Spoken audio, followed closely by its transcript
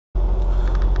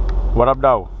What up,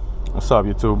 though? What's up,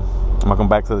 YouTube? Welcome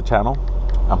back to the channel.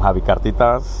 I'm Javi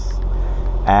Cartitas,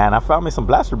 and I found me some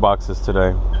blaster boxes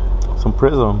today. Some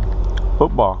Prizm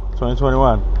football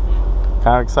 2021. Kind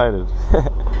of excited.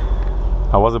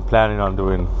 I wasn't planning on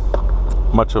doing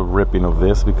much of ripping of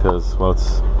this because, well,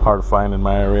 it's hard to find in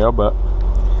my area, but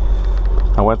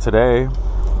I went today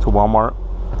to Walmart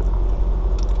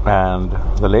and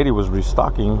the lady was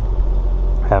restocking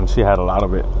and she had a lot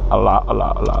of it. A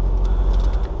lot.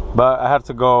 But I had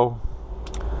to go,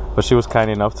 but she was kind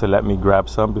enough to let me grab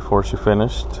some before she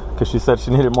finished because she said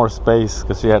she needed more space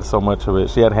because she had so much of it.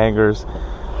 She had hangers,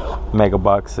 mega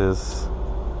boxes,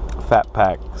 fat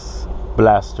packs,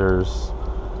 blasters.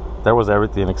 There was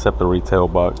everything except the retail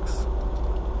box.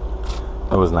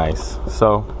 It was nice.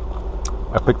 So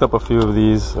I picked up a few of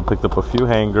these. I picked up a few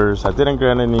hangers. I didn't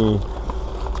get any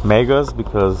megas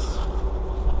because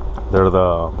they're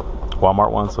the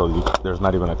Walmart ones, so there's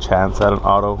not even a chance at an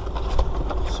auto.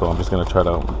 So I'm just gonna try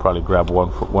to probably grab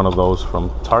one of those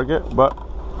from Target. But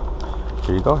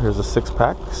here you go. Here's the 6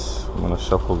 packs. I'm gonna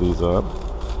shuffle these up.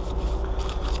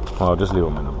 Well, I'll just leave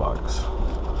them in the box.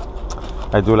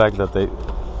 I do like that they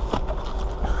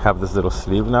have this little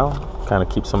sleeve now. Kind of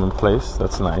keeps them in place.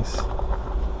 That's nice.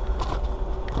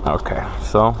 Okay,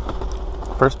 so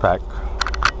first pack.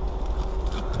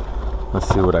 Let's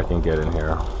see what I can get in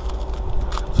here.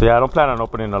 So yeah, I don't plan on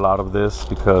opening a lot of this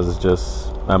because it's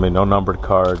just, no numbered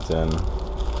cards and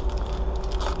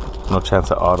no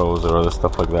chance at autos or other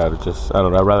stuff like that. It just, I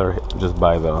don't know, I'd rather just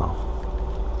buy the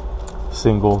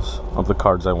singles of the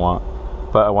cards I want.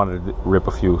 But I wanted to rip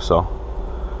a few, so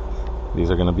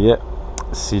these are gonna be it.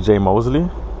 CJ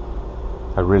Mosley.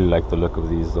 I really like the look of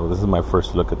these though. This is my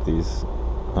first look at these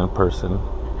in person.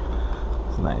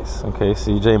 It's nice. Okay,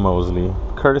 CJ Mosley,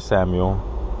 Curtis Samuel.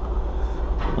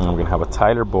 And I'm gonna have a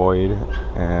Tyler Boyd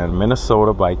and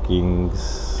Minnesota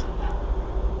Vikings.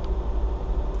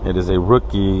 It is a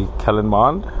rookie, Kellen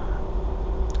Mond,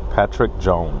 Patrick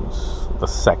Jones, the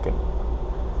second.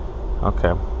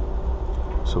 Okay,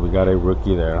 so we got a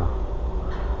rookie there.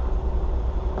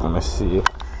 Let me see.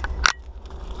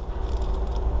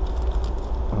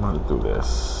 I'm gonna do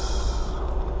this.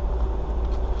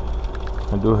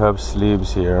 I do have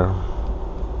sleeves here.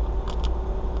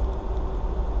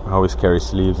 I always carry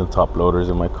sleeves and top loaders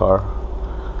in my car.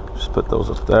 Just put those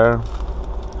up there.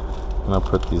 And I'll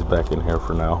put these back in here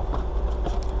for now.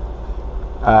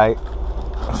 Alright,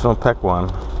 so pack 1.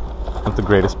 Not the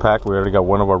greatest pack. We already got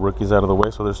one of our rookies out of the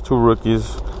way. So there's 2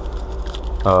 rookies.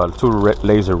 2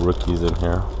 laser rookies in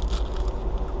here.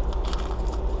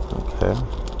 Okay.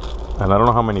 And I don't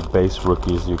know how many base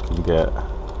rookies you can get.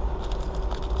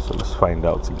 So let's find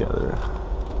out together.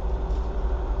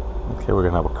 Okay, we're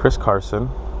going to have a Chris Carson.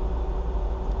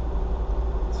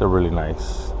 They're really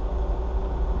nice.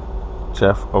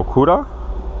 Jeff Okuda.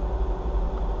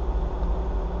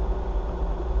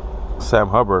 Sam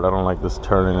Hubbard. I don't like this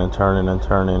turning.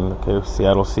 Okay,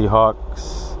 Seattle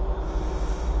Seahawks.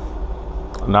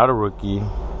 Not a rookie.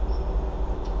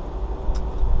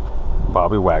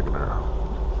 Bobby Wagner.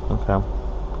 Okay.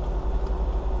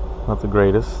 Not the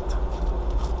greatest.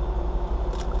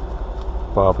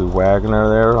 Bobby Wagner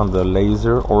there on the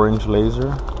laser, orange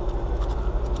laser.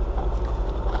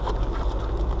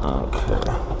 Okay.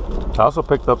 I also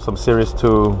picked up some Series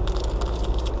 2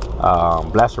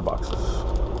 blaster boxes.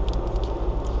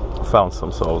 I found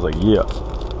some, so I was like, yeah.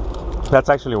 That's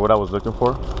actually what I was looking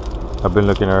for. I've been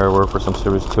looking everywhere for some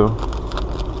Series 2.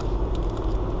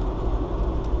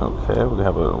 Okay, we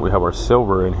have our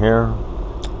silver in here.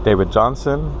 David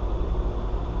Johnson.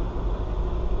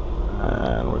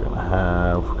 And we're gonna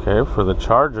have, okay, for the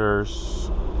Chargers,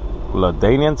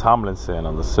 LaDainian Tomlinson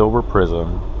on the silver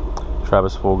Prizm.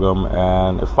 Travis Fulgham,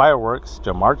 and fireworks,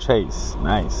 Jamar Chase.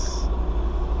 Nice.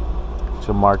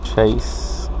 Jamar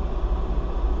Chase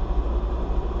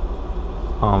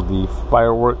on the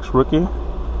fireworks rookie.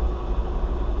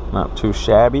 Not too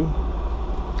shabby.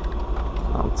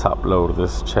 I'll top load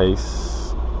this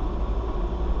Chase.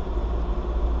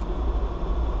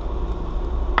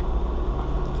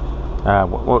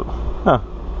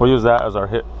 We'll use that as our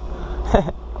hit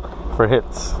for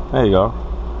hits. There you go.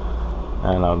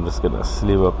 And I'm just gonna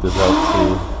sleeve up this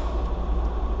LT.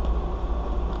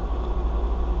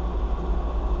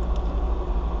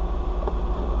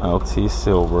 LT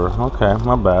silver. Okay,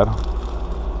 my bad.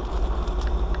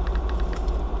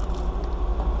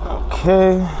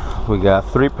 Okay, we got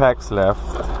 3 packs left.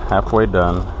 Halfway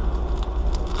done.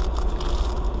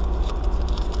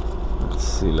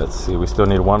 Let's see. We still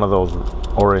need one of those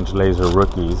orange laser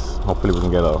rookies. Hopefully we can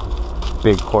get a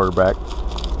big quarterback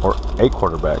or a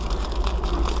quarterback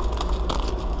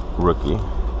rookie.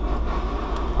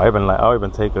 I'll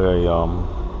even take a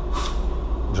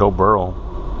Joe Burrow.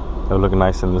 That would look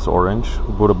nice in this orange.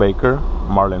 Buda Baker,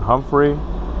 Marlon Humphrey,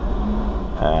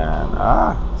 and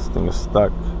this thing is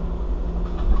stuck.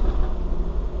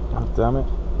 Oh, damn it!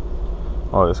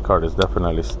 Oh, this card is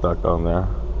definitely stuck on there.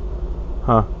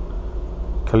 Huh?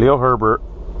 Khalil Herbert,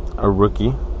 a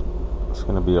rookie. It's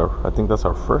gonna be I think that's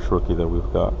our first rookie that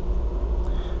we've got.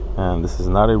 And this is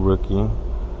not a rookie.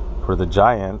 For the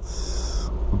Giants,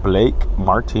 Blake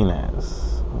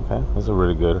Martinez. Okay, this is a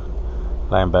really good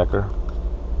linebacker.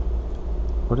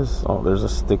 What is... Oh, there's a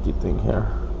sticky thing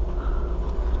here.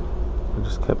 It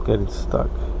just kept getting stuck.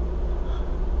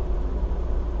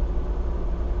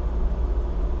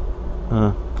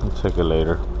 I'll check it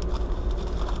later.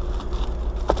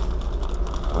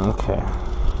 Okay.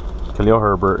 Khalil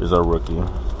Herbert is our rookie.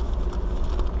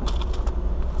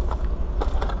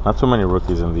 Not too many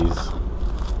rookies in these.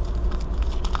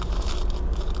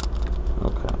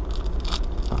 Okay.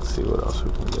 Let's see what else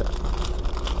we can get.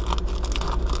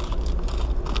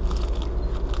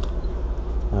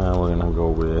 We're gonna go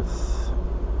with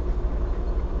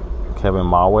Kevin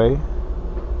Mawe,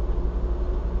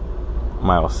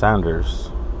 Miles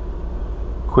Sanders,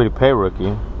 Kwity Paye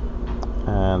rookie,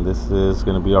 and this is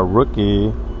gonna be our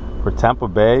rookie for Tampa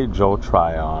Bay, Joe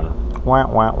Tryon. Wah,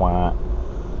 wah, wah.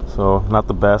 So not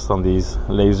the best on these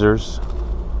lasers.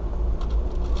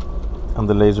 On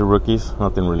the laser rookies,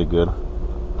 nothing really good.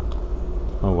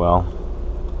 Oh well.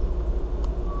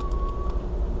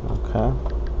 Okay.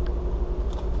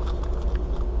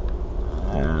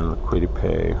 And Kwity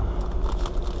Paye.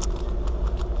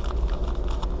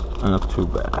 Not too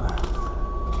bad.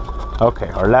 Okay,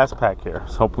 our last pack here.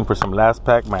 Just hoping for some last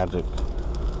pack magic.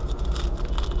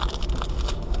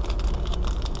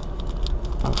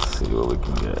 Let's see what we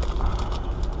can get.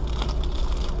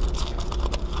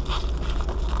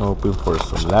 Hoping for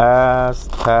some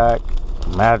last pack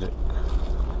magic.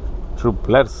 Drew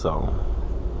Bledsoe.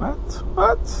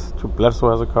 What? Drew Bledsoe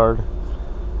has a card.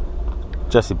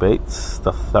 Jesse Bates,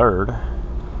 the third.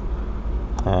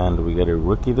 And we get a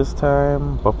rookie this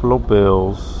time. Buffalo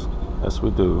Bills. Yes,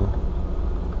 we do.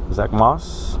 Zach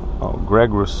Moss. Oh,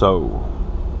 Greg Rousseau.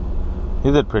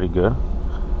 He did pretty good.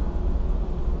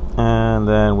 And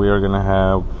then we are going to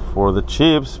have for the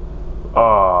Chiefs.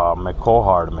 Oh, McCall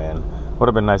Hardman. Would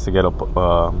have been nice to get up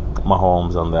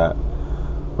Mahomes on that.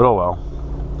 But oh well.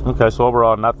 Okay, so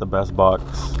overall, not the best box.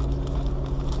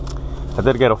 I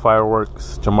did get a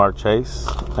Fireworks Jamar Chase,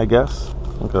 I guess.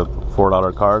 Like a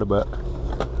 $4 card, but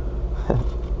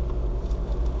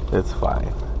it's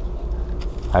fine.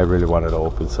 I really wanted to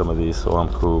open some of these, so I'm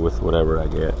cool with whatever I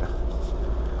get.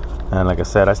 And like I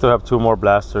said, I still have 2 more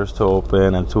blasters to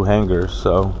open and 2 hangers,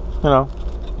 so, you know.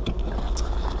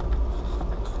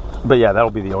 But yeah,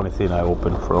 that'll be the only thing I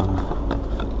open from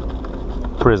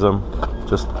Prizm.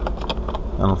 Just,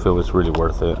 I don't feel it's really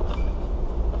worth it.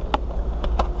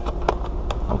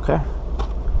 Okay.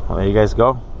 Well, there you guys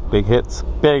go. Big hits.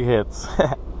 Big hits.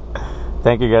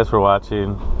 Thank you guys for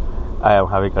watching. I am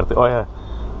Javi Carte. Oh yeah.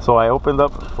 So I opened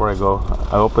up, before I go,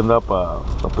 I opened up a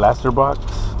blaster box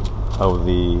of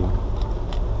the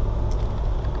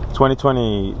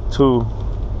 2022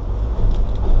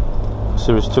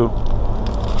 Series 2.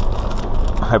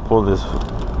 I pulled this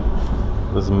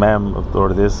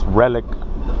relic,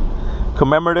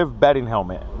 commemorative batting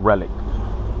helmet relic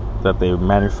that they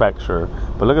manufacture.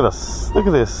 But look at this, look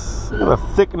at the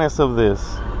thickness of this.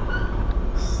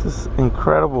 This is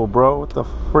incredible, bro. What the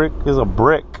frick is a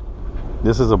brick?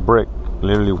 This is a brick.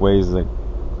 Literally weighs like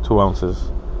 2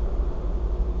 ounces.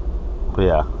 But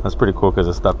yeah, that's pretty cool because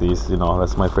it's got these, you know,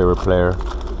 that's my favorite player.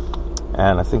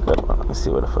 And I think, let me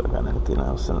see if I got anything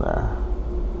else in there.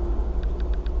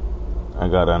 I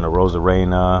got an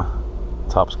Rosarena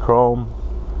Topps Chrome.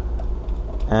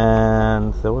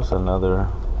 And there was another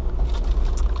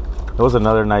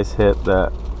nice hit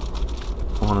that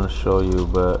I wanted to show you,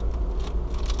 but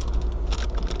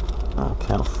I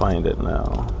can't find it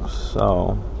now.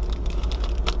 So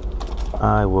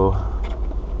I will,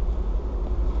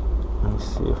 let me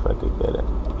see if I could get it.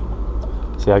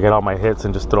 See, I get all my hits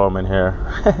and just throw them in here.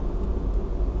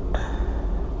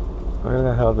 Where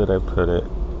the hell did I put it?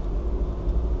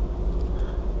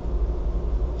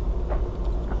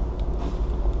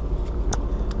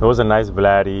 It was a nice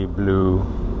Vladdy blue.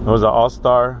 It was an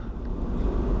All-Star,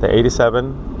 the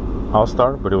 87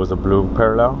 All-Star, but it was a blue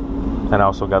parallel. And I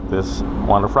also got this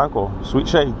Wander Franco, Sweet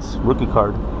Shades, rookie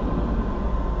card.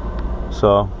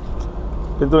 So,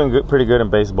 been doing good, pretty good in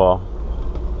baseball.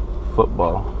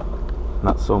 Football,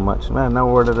 not so much. Man, now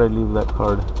where did I leave that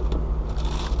card?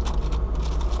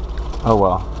 Oh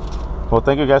well. Well,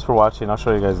 thank you guys for watching. I'll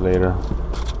show you guys later.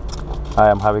 I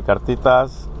am Javi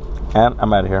Cartitas, and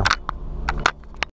I'm out of here.